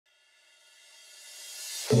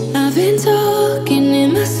I've been talking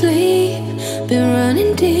in my sleep, been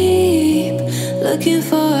running deep, looking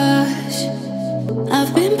for us.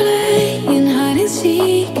 I've been playing hide and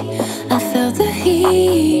seek. I felt the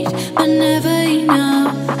heat, but never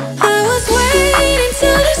enough. I was waiting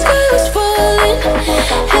till the sky was falling,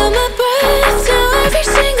 held my breath till every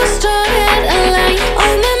single star had a light.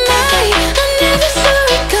 On my mind, I never saw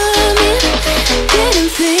it coming.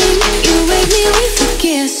 Didn't think you'd wake me with a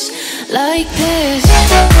kiss like this.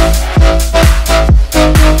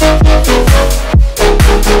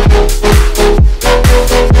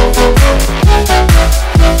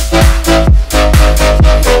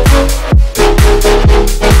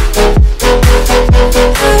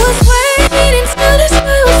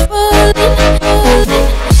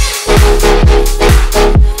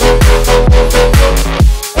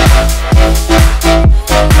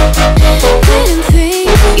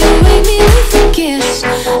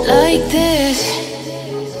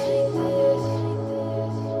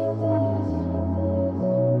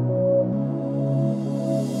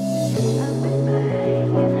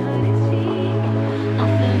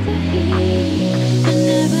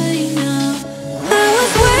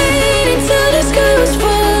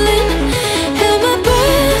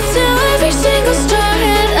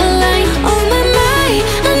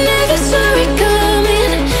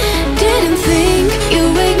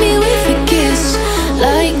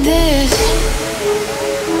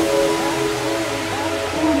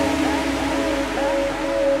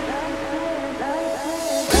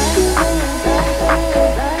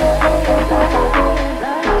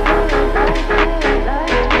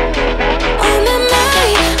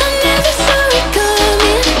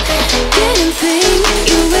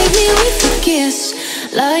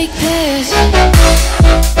 Like this.